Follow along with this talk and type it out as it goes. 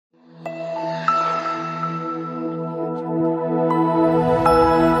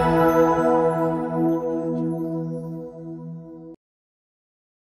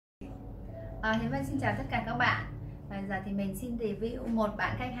xin review một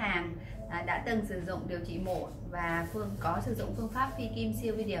bạn khách hàng đã từng sử dụng điều trị mụn và có sử dụng phương pháp phi kim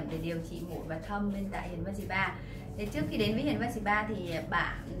siêu vi điểm để điều trị mụn và thâm bên tại HIquyền VAN SPA. Thì trước khi đến với HIquyền VAN SPA thì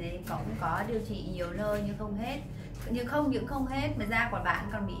bạn ấy cũng có điều trị nhiều nơi nhưng không hết, nhưng không hết mà da của bạn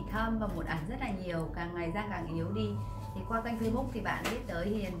còn bị thâm và mụn ẩn rất là nhiều, càng ngày da càng yếu đi. Thì qua kênh Facebook thì bạn biết tới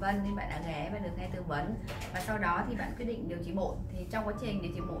HIquyền VAN nên bạn đã ghé và được nghe tư vấn, và sau đó thì bạn quyết định điều trị mụn. Thì trong quá trình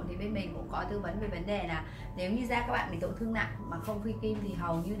điều trị mụn thì bên mình cũng có tư vấn về vấn đề là nếu như da các bạn bị tổn thương nặng mà không phi kim thì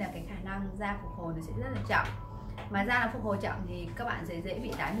hầu như là cái khả năng da phục hồi nó sẽ rất là chậm, mà da nó phục hồi chậm thì các bạn sẽ dễ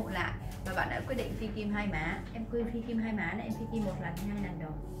bị tái mụn lại. Và bạn đã quyết định phi kim 2 má. Em quên phi kim 2 má là em phi kim 1 lần hay 2 lần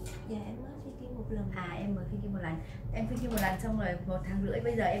rồi? Dạ em mới phi kim 1 lần. Em mới phi kim 1 lần. Em phi kim 1 lần xong rồi 1 tháng rưỡi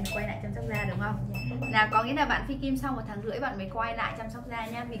bây giờ em quay lại chăm sóc da đúng không? Dạ. Là có nghĩa là bạn phi kim xong 1 tháng rưỡi bạn mới quay lại chăm sóc da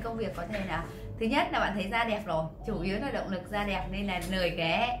nhá. Vì công việc có thể là thứ nhất là bạn thấy da đẹp rồi, chủ yếu là động lực da đẹp nên là lười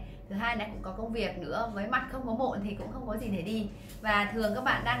ghé. Thứ hai là cũng có công việc nữa, với mặt không có mụn thì cũng không có gì để đi. Và thường các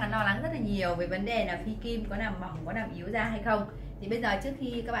bạn đang là lo lắng rất là nhiều về vấn đề là phi kim có làm mỏng, có làm yếu da hay không. Thì bây giờ trước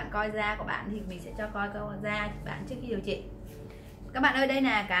khi các bạn coi da của bạn thì mình sẽ cho coi da bạn trước khi điều trị. Các bạn ơi, đây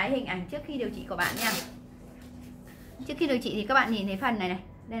là cái hình ảnh trước khi điều trị của bạn nha. Trước khi điều trị thì các bạn nhìn thấy phần này này.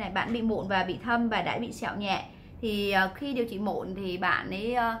 Đây này, bạn bị mụn và bị thâm và đã bị sẹo nhẹ. Thì khi điều trị mụn thì bạn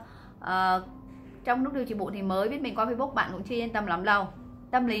ấy trong lúc điều trị mụn thì mới biết mình qua Facebook, bạn cũng chưa yên tâm lắm đâu.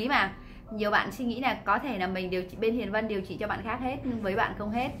 Tâm lý mà, nhiều bạn suy nghĩ là có thể là mình điều trị bên HIquyền VAN điều trị cho bạn khác hết, nhưng với bạn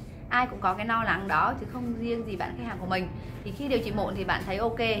không hết. Ai cũng có cái lo lắng đó chứ không riêng gì bạn khách hàng của mình. Thì khi điều trị mụn thì bạn thấy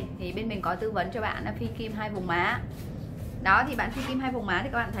ok thì bên mình có tư vấn cho bạn là phi kim 2 vùng má. Đó, thì bạn phi kim 2 vùng má thì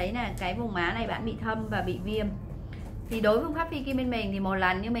các bạn thấy là cái vùng má này bạn bị thâm và bị viêm. Thì đối với phương pháp phi kim bên mình thì một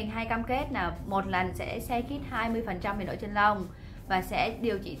lần như mình hay cam kết là một lần sẽ xe kít 20% về nội chân lông, và sẽ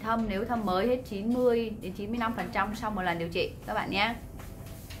điều trị thâm nếu thâm mới hết 90 đến 95% sau một lần điều trị các bạn nhé.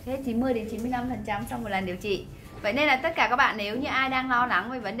 Hết 90 đến 95% sau một lần điều trị. Vậy nên là tất cả các bạn nếu như ai đang lo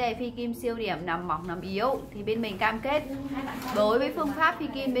lắng về vấn đề phi kim siêu điểm nằm mỏng nằm yếu thì bên mình cam kết đối với phương pháp phi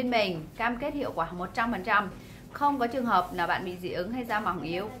kim bên mình cam kết hiệu quả 100%. Không có trường hợp là bạn bị dị ứng hay da mỏng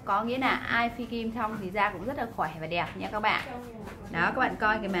yếu. Có nghĩa là ai phi kim xong thì da cũng rất là khỏe và đẹp nha các bạn. Đó, các bạn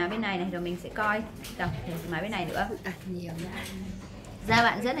coi cái má bên này này, rồi mình sẽ coi tổng thể cái má bên này nữa. Nhiều Da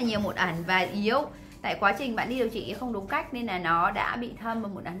bạn rất là nhiều mụn ẩn và yếu. Tại quá trình bạn đi điều trị không đúng cách nên là nó đã bị thâm và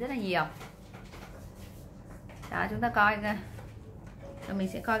mụn ẩn rất là nhiều. Đó, chúng ta coi rồi mình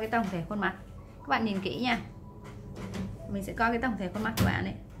sẽ coi cái tổng thể khuôn mặt. Các bạn nhìn kỹ nha. Mình sẽ coi cái tổng thể khuôn mặt của bạn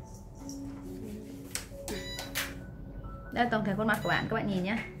ấy. Đây là tổng thể khuôn mặt của bạn, các bạn nhìn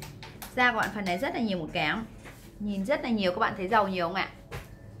nhé. Da của bạn phần này rất là nhiều mụn kém. Nhìn rất là nhiều, các bạn thấy giàu nhiều không ạ?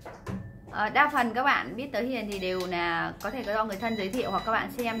 Đa phần các bạn biết tới Hiền thì đều là có thể do người thân giới thiệu, hoặc các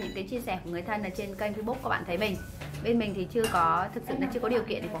bạn xem những cái chia sẻ của người thân ở trên kênh Facebook các bạn thấy mình. Bên mình thì chưa có, thực sự là chưa có điều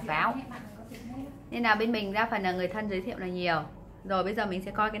kiện để quảng cáo. Nên là bên mình đa phần là người thân giới thiệu là nhiều. Rồi bây giờ mình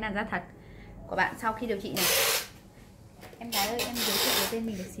sẽ coi cái làn da thật của bạn sau khi điều trị này. Em gái ơi, em giới thiệu về tên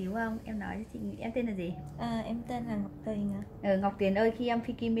mình được xíu không? Em nói cho chị, em tên là gì? Em tên là Ngọc Tuyền ạ. Ngọc Tuyền ơi, khi em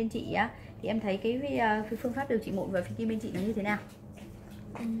phi kim bên chị á thì em thấy cái phương pháp điều trị mụn và phi kim bên chị nó như thế nào?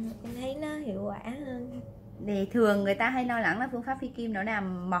 Em thấy nó hiệu quả hơn. Để thường người ta hay lo lắng là phương pháp phi kim nó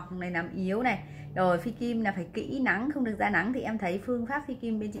làm mỏng này, làm yếu này, rồi phi kim là phải kỹ nắng, không được ra nắng. Thì em thấy phương pháp phi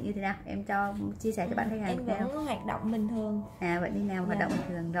kim bên chị như thế nào? Em cho chia sẻ cho bạn khách hàng. Em vẫn hoạt động bình thường. Vậy đi nào, hoạt động bình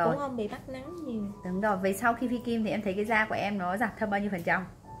thường rồi. Cũng không bị bắt nắng nhiều. Đúng rồi, về sau khi phi kim thì em thấy cái da của em nó giảm thâm bao nhiêu %?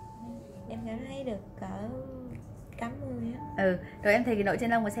 Em cảm thấy được cỡ 80 á. Rồi em thấy cái nội chân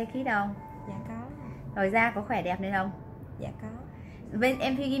lông có xe khít không? Dạ có. Rồi da có khỏe đẹp nên không? Dạ có. Bên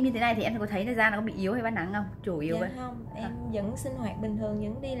em phi kim như thế này thì em có thấy là da nó có bị yếu hay bắt nắng không? Chủ yếu dạ không, em vẫn sinh hoạt bình thường,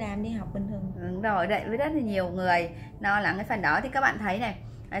 vẫn đi làm đi học bình thường. Đúng rồi, đấy, với rất là nhiều người lo lắng cái phần đó. Thì các bạn thấy này,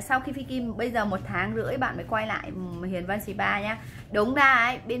 sau khi phi kim bây giờ 1 tháng rưỡi bạn mới quay lại HIquyền VAN SPA nhá. Đúng ra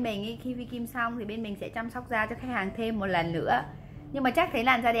ấy, bên mình ấy, khi phi kim xong thì bên mình sẽ chăm sóc da cho khách hàng thêm một lần nữa. Nhưng mà chắc thấy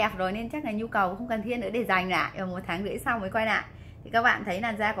làn da đẹp rồi nên chắc là nhu cầu không cần thiết nữa để dành lại, ở 1 tháng rưỡi sau mới quay lại. Thì các bạn thấy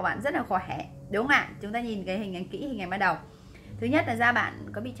làn da của bạn rất là khỏe, đúng không ạ? Chúng ta nhìn cái hình ảnh kỹ, hình ảnh ban đầu. Thứ nhất là da bạn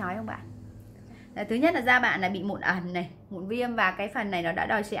có bị chói không bạn? Thứ nhất là da bạn là bị mụn ẩn này, mụn viêm, và cái phần này nó đã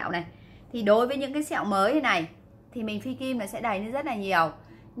đòi sẹo này. Thì đối với những cái sẹo mới thế này thì mình phi kim nó sẽ đầy lên rất là nhiều.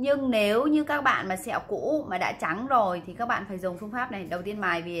 Nhưng nếu như các bạn mà sẹo cũ mà đã trắng rồi thì các bạn phải dùng phương pháp này. Đầu tiên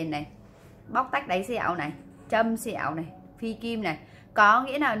mài viền này, bóc tách đáy sẹo này, châm sẹo này, phi kim này. Có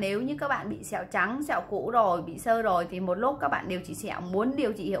nghĩa là nếu như các bạn bị sẹo trắng, sẹo cũ rồi, bị sơ rồi thì một lúc các bạn điều trị sẹo, muốn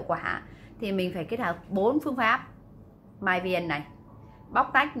điều trị hiệu quả thì mình phải kết hợp 4 phương pháp: mài viền này, bóc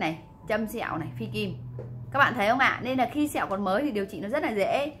tách này, châm sẹo này, phi kim. Các bạn thấy không ạ? Nên là khi sẹo còn mới thì điều trị nó rất là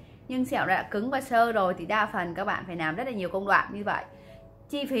dễ, nhưng sẹo đã cứng và sơ rồi thì đa phần các bạn phải làm rất là nhiều công đoạn như vậy.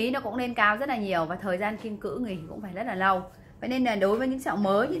 Chi phí nó cũng lên cao rất là nhiều, và thời gian kiêng cữ nghỉ cũng phải rất là lâu. Vậy nên là đối với những sẹo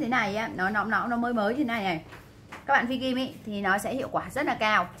mới như thế này á, nó mới như thế này các bạn phi kim ý, thì nó sẽ hiệu quả rất là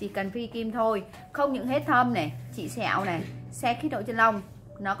cao. Chỉ cần phi kim thôi, không những hết thâm này, trị sẹo này, xe khít độ chân lông,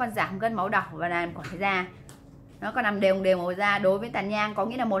 nó còn giảm cân máu đỏ và làm khỏi da, nó còn làm đều màu da. Đối với tàn nhang có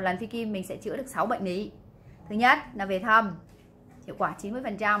nghĩa là một lần phi kim mình sẽ chữa được 6 bệnh lý. Thứ nhất là về thâm, hiệu quả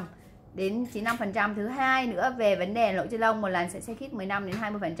 90% đến 95%. Thứ hai nữa về vấn đề lỗ chân lông, một lần sẽ khít 15 đến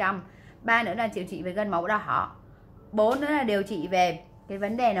 20%. Ba nữa là điều trị về gân máu đỏ. 4 nữa là điều trị về cái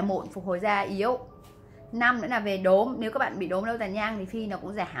vấn đề là mụn, phục hồi da yếu. 5 nữa là về đốm, nếu các bạn bị đốm lâu tàn nhang thì phi nó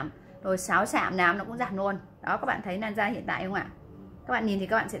cũng giảm. Rồi sáo sạm nám nó cũng giảm luôn. Đó, các bạn thấy làn da hiện tại không ạ? Các bạn nhìn thì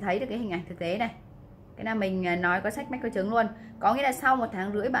các bạn sẽ thấy được cái hình ảnh thực tế này. Cái là mình nói có sách mách có chứng luôn. Có nghĩa là sau 1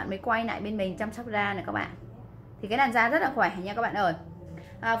 tháng rưỡi bạn mới quay lại bên mình chăm sóc da này các bạn. Thì cái làn da rất là khỏe nha các bạn ơi.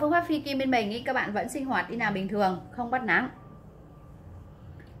 Phương pháp phi kim bên mình ý, các bạn vẫn sinh hoạt đi làm bình thường, không bắt nắng.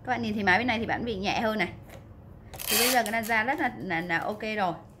 Các bạn nhìn thì máy bên này thì bạn bị nhẹ hơn này. Thì bây giờ cái làn da rất là ok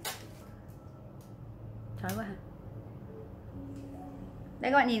rồi. Chói quá.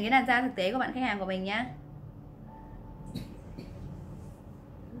 Đây các bạn nhìn cái làn da thực tế của bạn khách hàng của mình nhá.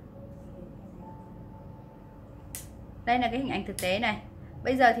 Đây là cái hình ảnh thực tế này.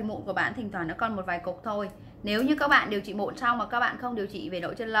 Bây giờ thì mụn của bạn thỉnh thoảng nó còn một vài cục thôi. Nếu như các bạn điều trị mụn xong mà các bạn không điều trị về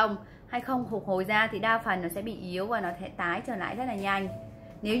lỗ chân lông hay không phục hồi da thì đa phần nó sẽ bị yếu và nó sẽ tái trở lại rất là nhanh.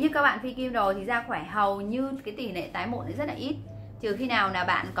 Nếu như các bạn phi kim rồi thì da khỏe, hầu như cái tỷ lệ tái mụn rất là ít. Trừ khi nào là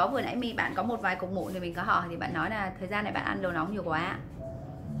bạn có vừa nãy bạn có một vài cục mụn thì mình có hỏi thì bạn nói là thời gian này bạn ăn đồ nóng nhiều quá.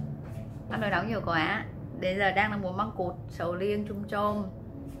 Ăn đồ nóng nhiều quá. Đến giờ đang là mùa măng cụt, sầu riêng, chum chôm.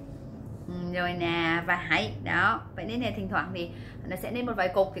 Rồi nè, vải đó. Vậy nên là thỉnh thoảng thì nó sẽ lên một vài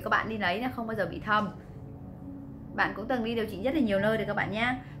cục thì các bạn đi lấy, là không bao giờ bị thâm. Bạn cũng từng đi điều trị rất là nhiều nơi rồi các bạn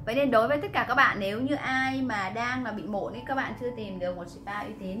nhé. Vậy nên đối với tất cả các bạn, nếu như ai mà đang là bị mụn ấy, các bạn chưa tìm được một spa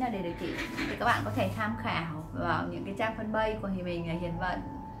uy tín nào để điều trị thì các bạn có thể tham khảo vào những cái trang fanpage của mình là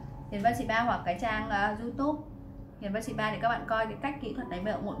HIquyền Vân Spa, hoặc cái trang YouTube HIquyền Vân Spa để các bạn coi cái cách kỹ thuật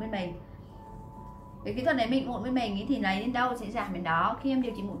lấy mụn bên mình. Cái kỹ thuật lấy mụn bên mình ý thì lấy đến đâu sẽ giảm đến đó. Khi em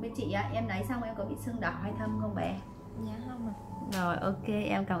điều trị mụn bên chị á, em lấy xong em có bị sưng đỏ hay thâm không bé? Dạ không ạ. Rồi ok,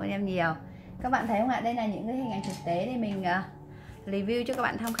 em cảm ơn em nhiều. Các bạn thấy không ạ? Đây là những cái hình ảnh thực tế để mình review cho các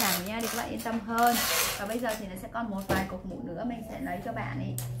bạn tham khảo nha, để các bạn yên tâm hơn. Và bây giờ thì nó sẽ còn một vài cục mụn nữa mình sẽ lấy cho bạn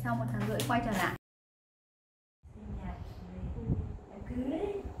ấy sau 1 tháng rưỡi quay trở lại.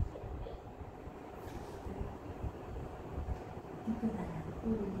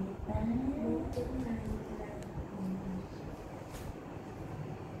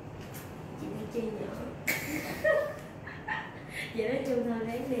 Chị đi chơi nhỏ. Vậy nói chung thôi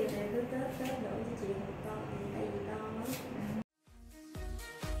lấy liền này cứ Tết đổi cho chị một con.